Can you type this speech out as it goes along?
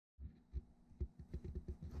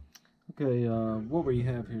Okay, what we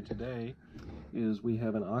have here today is we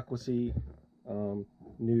have an Aquacy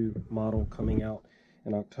new model coming out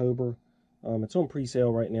in October. It's on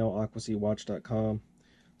pre-sale right now, aquacywatch.com.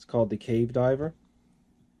 It's called the Cave Diver.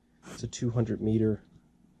 It's a 200-meter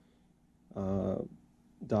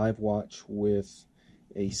dive watch with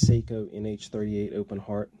a Seiko NH38 open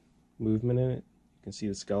heart movement in it. You can see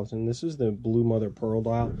the skeleton. This is the blue mother pearl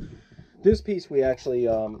dial. This piece we actually,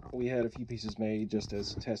 we had a few pieces made just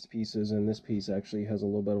as test pieces, and this piece actually has a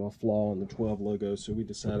little bit of a flaw in the 12 logo, so we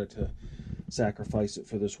decided to sacrifice it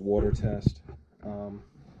for this water test.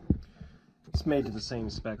 It's made to the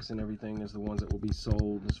same specs and everything as the ones that will be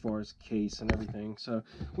sold as far as case and everything. So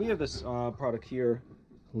we have this product here,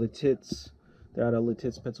 Lititz. They're out of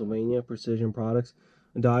Lititz, Pennsylvania, Precision Products.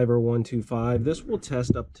 Diver 125. This will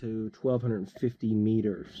test up to 1,250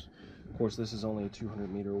 meters. Of course, this is only a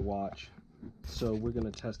 200-meter watch, so we're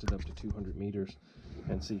going to test it up to 200 meters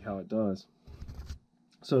and see how it does.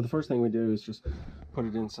 So the first thing we do is just put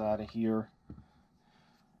it inside of here,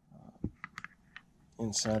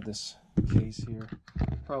 inside this case here.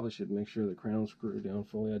 Probably should make sure the crown's screwed down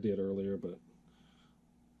fully. I did earlier, but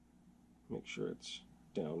make sure it's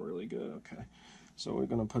down really good. Okay, so we're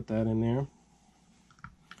going to put that in there.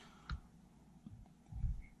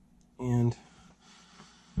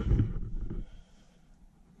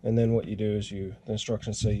 And then what you do is the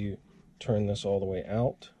instructions say you turn this all the way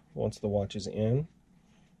out once the watch is in.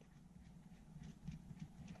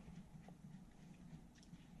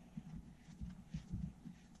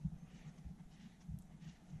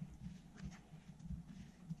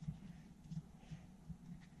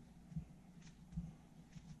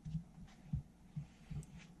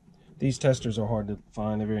 These testers are hard to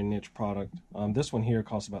find. They're a very niche product. This one here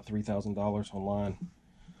costs about $3,000 online,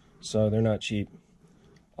 so they're not cheap.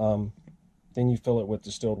 Then you fill it with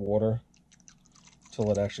distilled water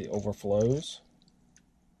till it actually overflows.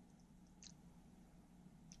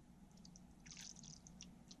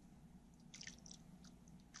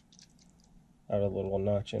 Out a little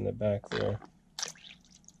notch in the back there.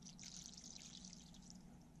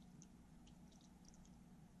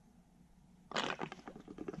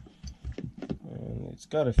 And it's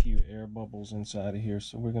got a few air bubbles inside of here,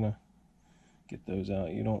 so we're gonna get those out.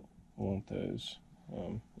 You don't want those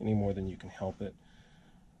any more than you can help it.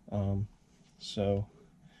 So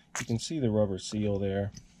you can see the rubber seal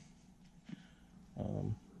there.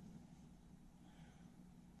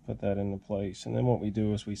 Put that into place, and then what we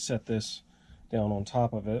do is we set this down on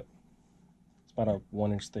top of it. It's about a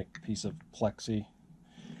 1-inch thick piece of plexi,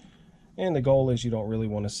 and the goal is you don't really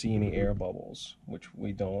want to see any air bubbles, which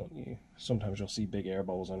we don't. Sometimes you'll see big air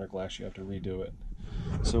bubbles under glass. You have to redo it.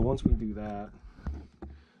 So once we do that,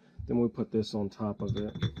 then we put this on top of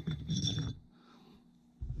it.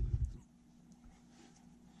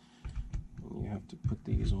 And you have to put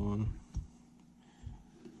these on.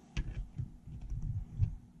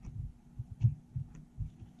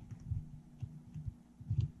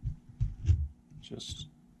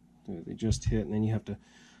 They just hit, and then you have to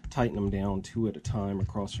tighten them down 2 at a time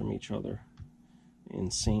across from each other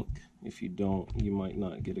and sync. If you don't, you might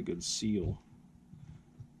not get a good seal.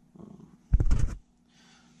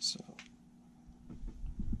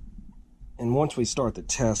 And once we start the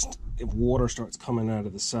test, if water starts coming out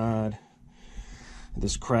of the side,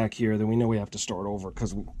 this crack here, then we know we have to start over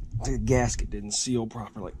because the gasket didn't seal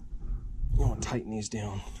properly. You want to tighten these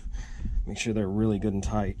down. Make sure they're really good and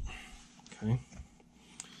tight. Okay.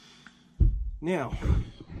 Now,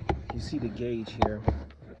 you see the gauge here.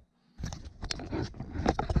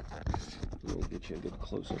 Let me get you a good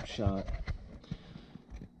close-up shot.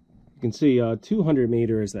 You can see 200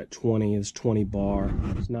 meter is that 20 bar.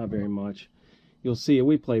 It's not very much. You'll see it.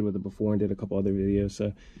 We played with it before and did a couple other videos,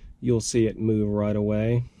 so you'll see it move right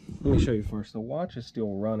away. Let me show you first. The watch is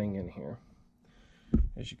still running in here,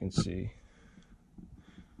 as you can see.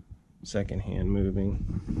 Second hand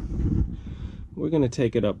moving. We're going to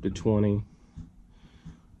take it up to 20.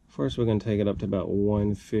 First, we're going to take it up to about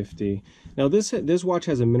 150. Now, this watch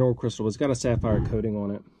has a mineral crystal. It's got a sapphire coating on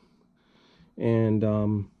it,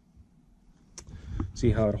 and see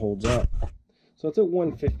how it holds up. So it's at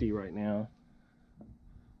 150 right now.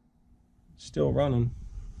 Still running.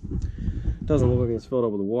 Doesn't look like it's filled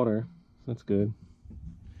up with water. That's good.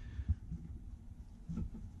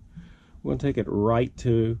 We're going to take it right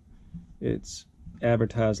to its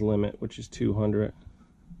advertised limit, which is 200.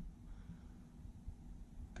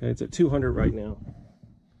 Okay, it's at 200 right now.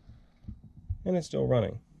 And it's still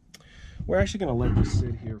running. We're actually going to let this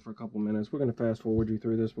sit here for a couple minutes. We're going to fast forward you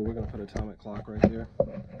through this, but we're going to put a atomic clock right here.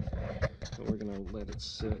 So we're going to let it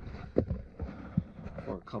sit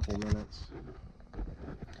for a couple minutes.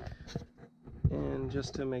 And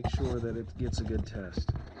just to make sure that it gets a good test,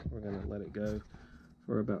 we're going to let it go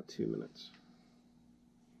for about 2 minutes.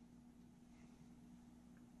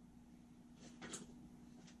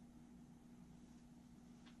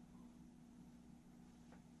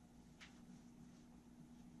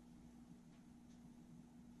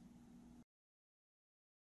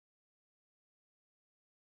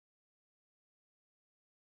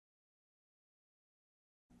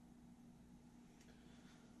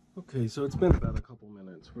 Okay, so it's been about a couple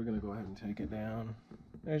minutes. We're going to go ahead and take it down.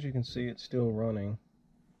 As you can see, it's still running.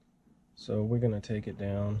 So we're going to take it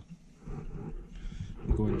down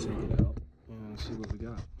and go ahead and take it out and see what we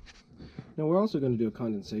got. Now we're also going to do a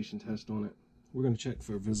condensation test on it. We're going to check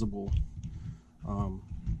for visible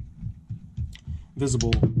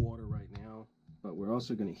water right now, but we're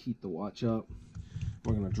also going to heat the watch up.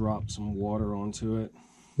 We're going to drop some water onto it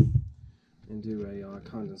and do a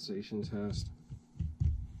condensation test.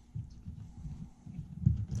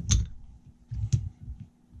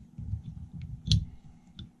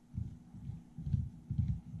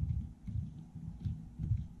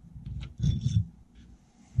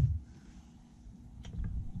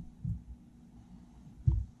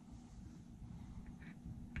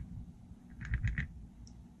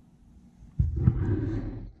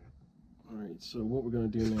 So what we're going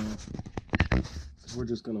to do now is we're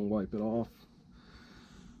just going to wipe it off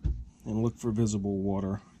and look for visible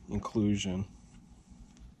water inclusion,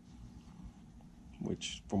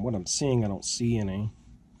 which from what I'm seeing I don't see any.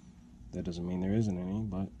 That doesn't mean there isn't any,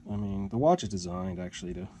 but I mean the watch is designed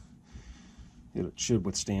actually to, it should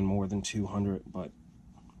withstand more than 200, but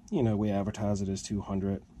you know, we advertise it as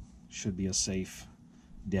 200, should be a safe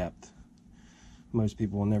depth. Most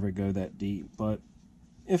people will never go that deep, but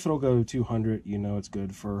if it'll go 200, you know it's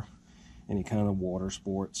good for any kind of water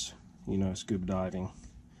sports, you know, scuba diving,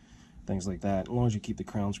 things like that. As long as you keep the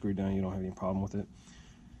crown screwed down, you don't have any problem with it.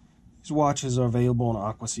 These watches are available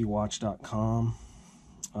on aquacywatch.com.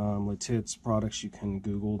 Lititz products, you can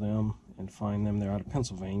Google them and find them. They're out of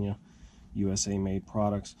Pennsylvania, USA made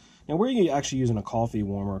products. Now we're actually using a coffee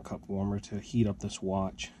warmer, a cup warmer, to heat up this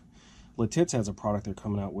watch. Lititz has a product they're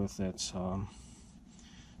coming out with that's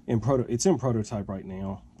it's in prototype right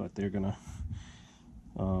now, but they're gonna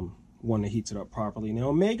one that heats it up properly. Now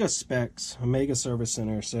Omega specs, Omega Service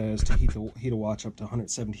Center says to heat a watch up to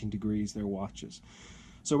 117 degrees, their watches.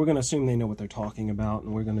 So we're gonna assume they know what they're talking about,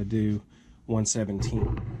 and we're gonna do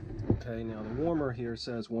 117. Okay, now the warmer here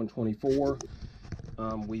says 124.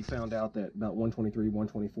 We found out that about 123,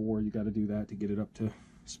 124, you got to do that to get it up to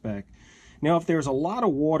spec. Now if there's a lot of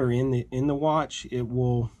water in the watch, it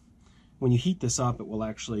will, when you heat this up, it will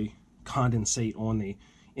actually condensate on the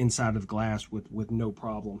inside of the glass with no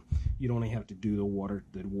problem. You'd only have to do the water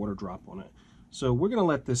drop on it. So we're gonna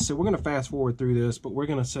let this, so we're gonna fast forward through this, but we're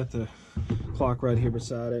gonna set the clock right here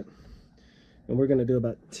beside it. And we're gonna do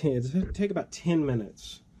about 10, it's gonna take about 10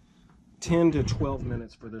 minutes. 10 to 12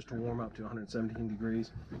 minutes for this to warm up to 117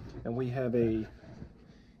 degrees. And we have a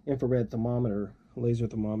infrared thermometer, laser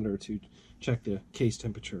thermometer, to check the case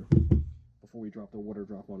temperature before we drop the water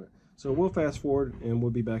drop on it. So we'll fast forward and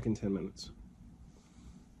we'll be back in 10 minutes.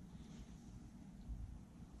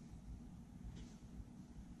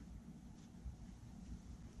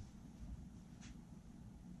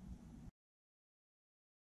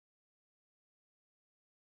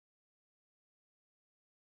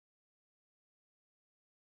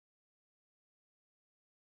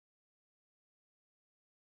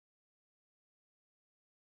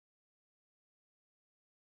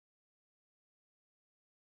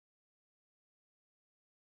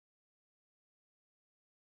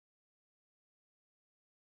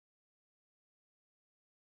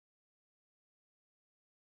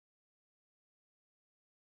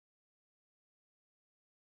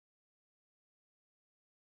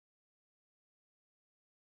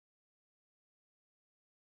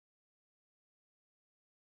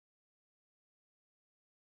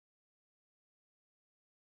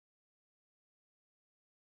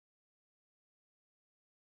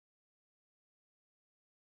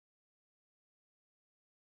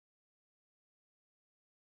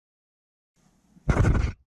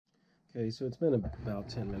 Okay, so it's been about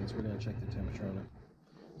 10 minutes. We're going to check the temperature on it,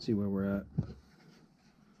 see where we're at.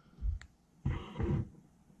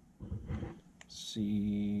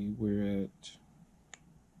 See, we're at,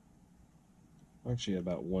 actually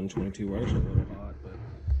about 122. We're actually a little hot, but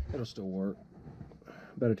it'll still work.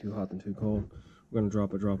 Better too hot than too cold. We're going to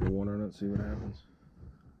drop a drop of water on it, see what happens.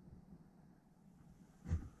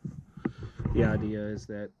 The idea is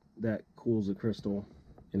that that cools the crystal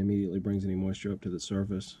and immediately brings any moisture up to the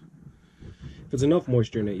surface. If it's enough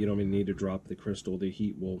moisture in it, you don't even need to drop the crystal. The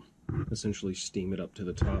heat will essentially steam it up to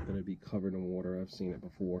the top and it'd be covered in water. I've seen it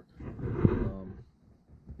before.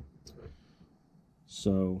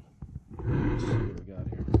 So let's see what we got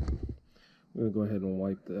here. We're gonna go ahead and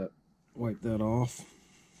wipe that off.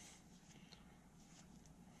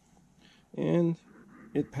 And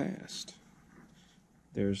it passed.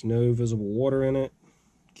 There's no visible water in it.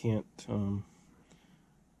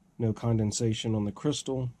 No condensation on the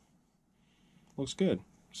crystal. Looks good.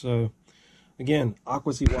 So again,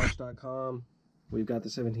 aquacywash.com. We've got the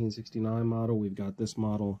 1769 model. We've got this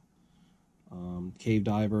model, Cave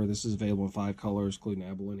Diver. This is available in 5 colors, including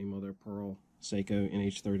abalone, mother of pearl, Seiko,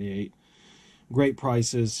 NH38. Great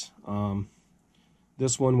prices.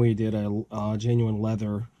 This one we did a genuine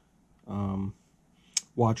leather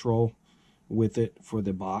watch roll with it for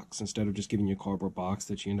the box, instead of just giving you a cardboard box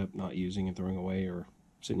that you end up not using and throwing away or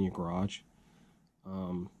sitting in your garage.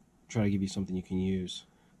 Try to give you something you can use.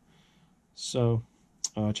 So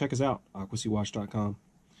check us out, aquacywash.com.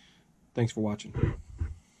 Thanks for watching.